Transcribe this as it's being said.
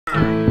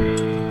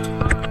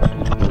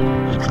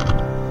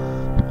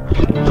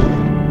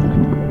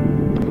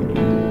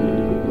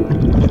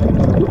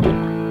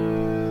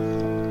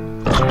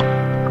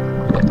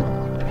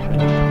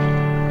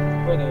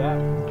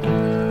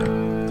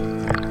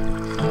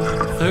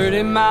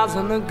30 miles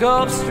on the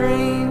Gulf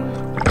Stream,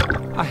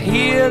 I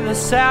hear the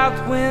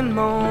south wind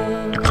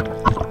moan.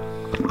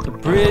 The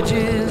bridge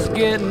is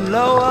getting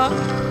lower,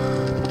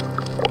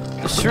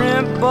 the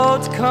shrimp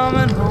boat's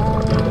coming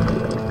home.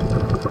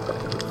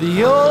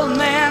 The old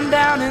man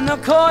down in the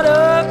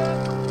corner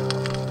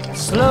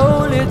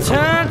slowly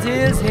turns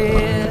his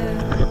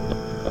head,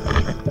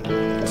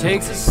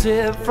 takes a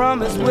sip from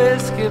his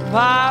whiskey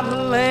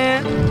bottle,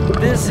 and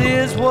this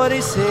is what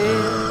he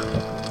said.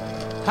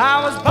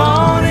 I was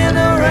born in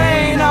the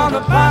rain on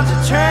the Ponce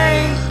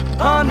train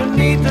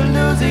underneath the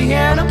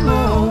Louisiana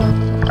moon.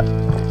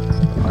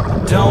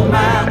 Don't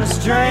mind the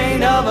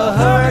strain of a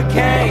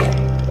hurricane,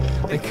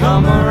 they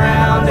come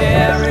around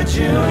every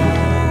June.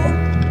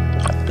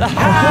 The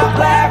high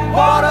black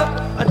water,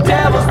 a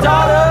devil's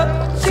daughter,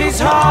 she's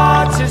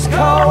hard, she's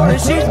cold,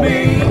 and she's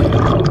mean.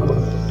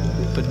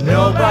 But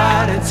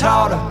nobody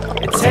taught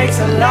her it takes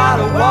a lot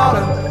of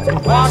water to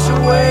wash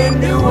away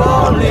New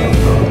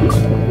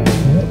Orleans.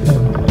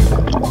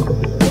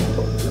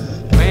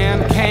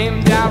 Man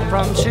came down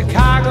from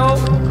Chicago,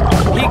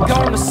 he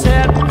gonna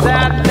set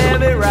that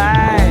levee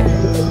right.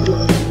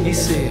 He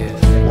said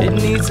it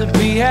needs to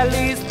be at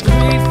least 3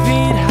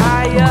 feet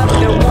higher,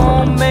 it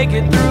won't make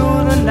it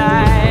through the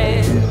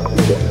night.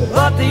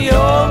 But the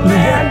old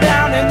man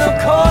down in the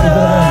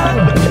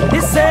corner, he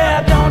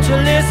said, don't you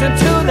listen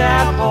to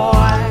that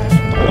boy.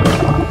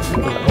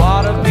 The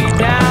water be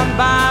down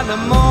by the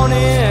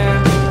morning,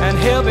 and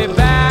he'll be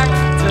back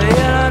to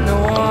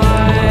Illinois.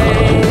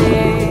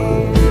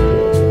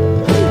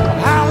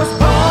 I was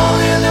born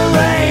in the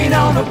rain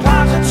on the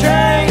Ponce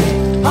train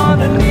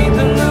underneath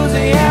the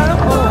Louisiana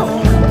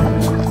moon.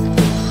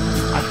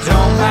 I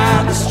don't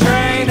mind the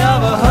strain of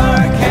a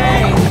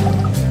hurricane,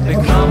 they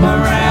come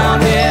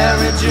around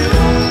every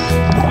June.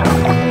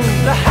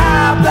 The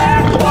high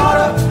black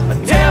water, a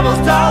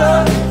devil's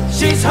daughter,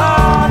 she's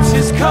hard,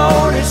 she's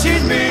cold, and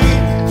she's mean.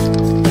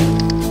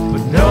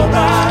 But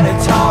nobody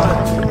taught her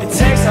it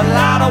takes a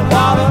lot of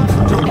water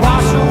to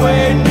wash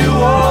away New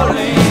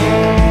Orleans.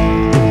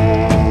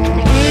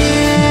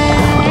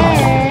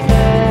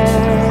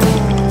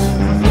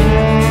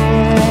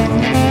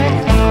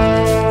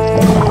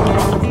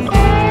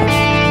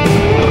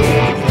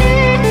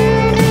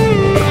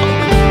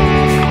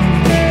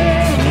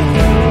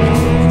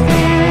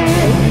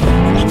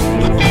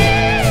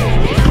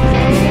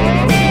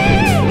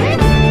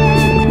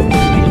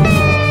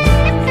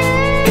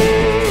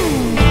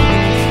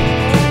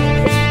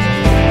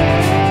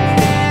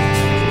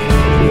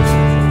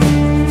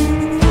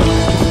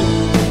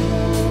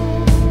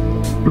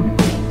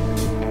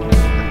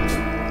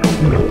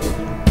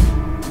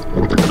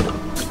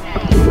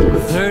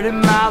 30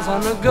 miles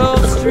on the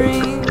Gulf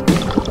Stream,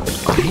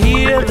 I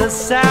hear the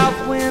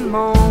south wind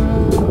moan.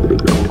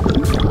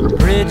 The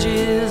bridge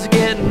is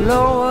getting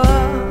lower,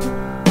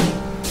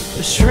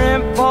 the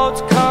shrimp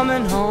boat's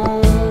coming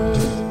home.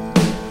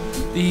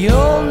 The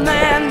old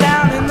man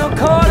down in the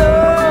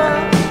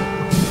corner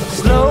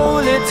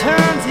slowly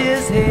turns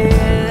his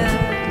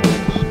head,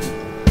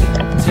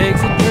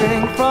 takes a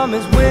drink from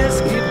his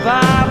whiskey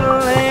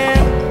bottle,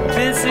 and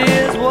this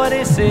is what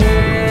he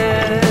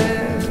said.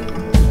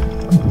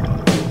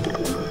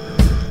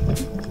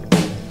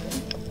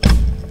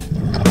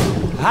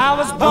 I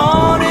was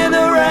born in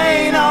the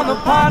rain on the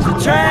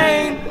Ponce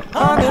train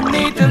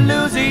underneath the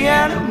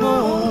Louisiana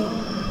moon.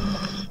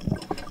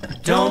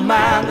 Don't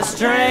mind the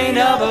strain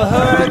of a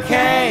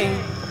hurricane,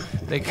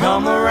 they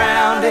come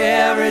around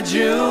every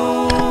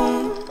June.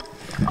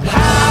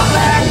 High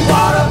black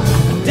water,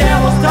 the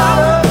devil's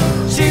daughter,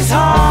 she's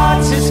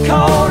hard, she's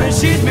cold, and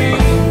she's mean.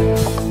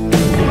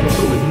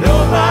 But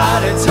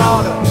nobody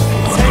taught her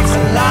it takes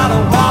a lot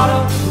of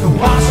water to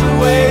wash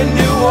away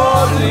New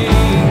Orleans.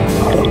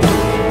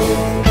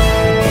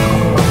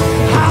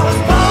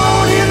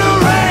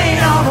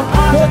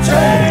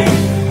 Train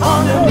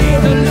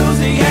underneath the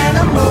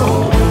Louisiana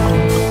moon.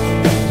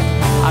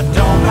 I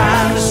don't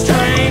mind the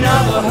strain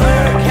of a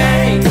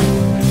hurricane,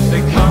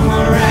 they come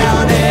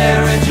around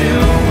every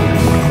June.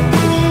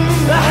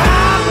 The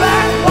high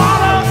black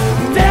water,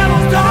 the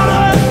devil's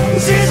daughter,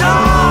 she's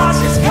hard,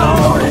 she's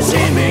cold, and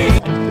she's mean.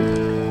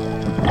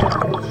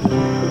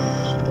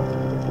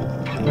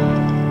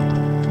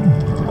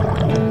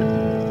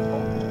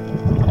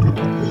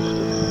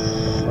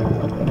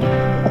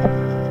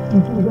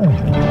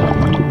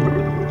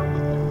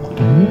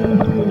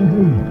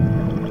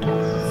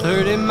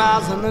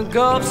 Miles on the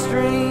Gulf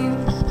Stream,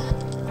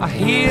 I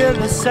hear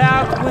the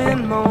south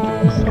wind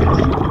moan.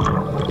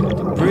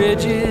 The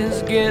bridge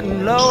is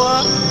getting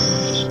lower,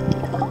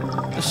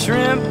 the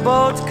shrimp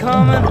boat's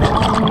coming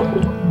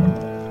home.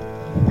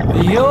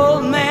 The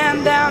old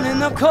man down in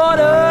the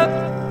corner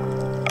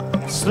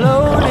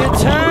slowly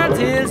turns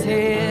his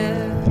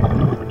head,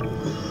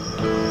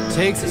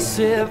 takes a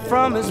sip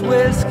from his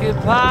whiskey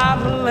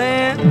bottle,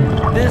 and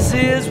this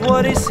is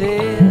what he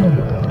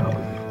said.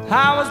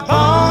 I was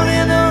born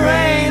in the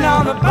rain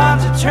on the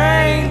Ponce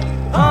train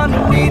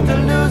underneath the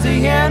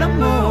Louisiana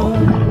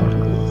moon.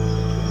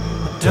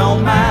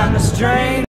 Don't mind the strain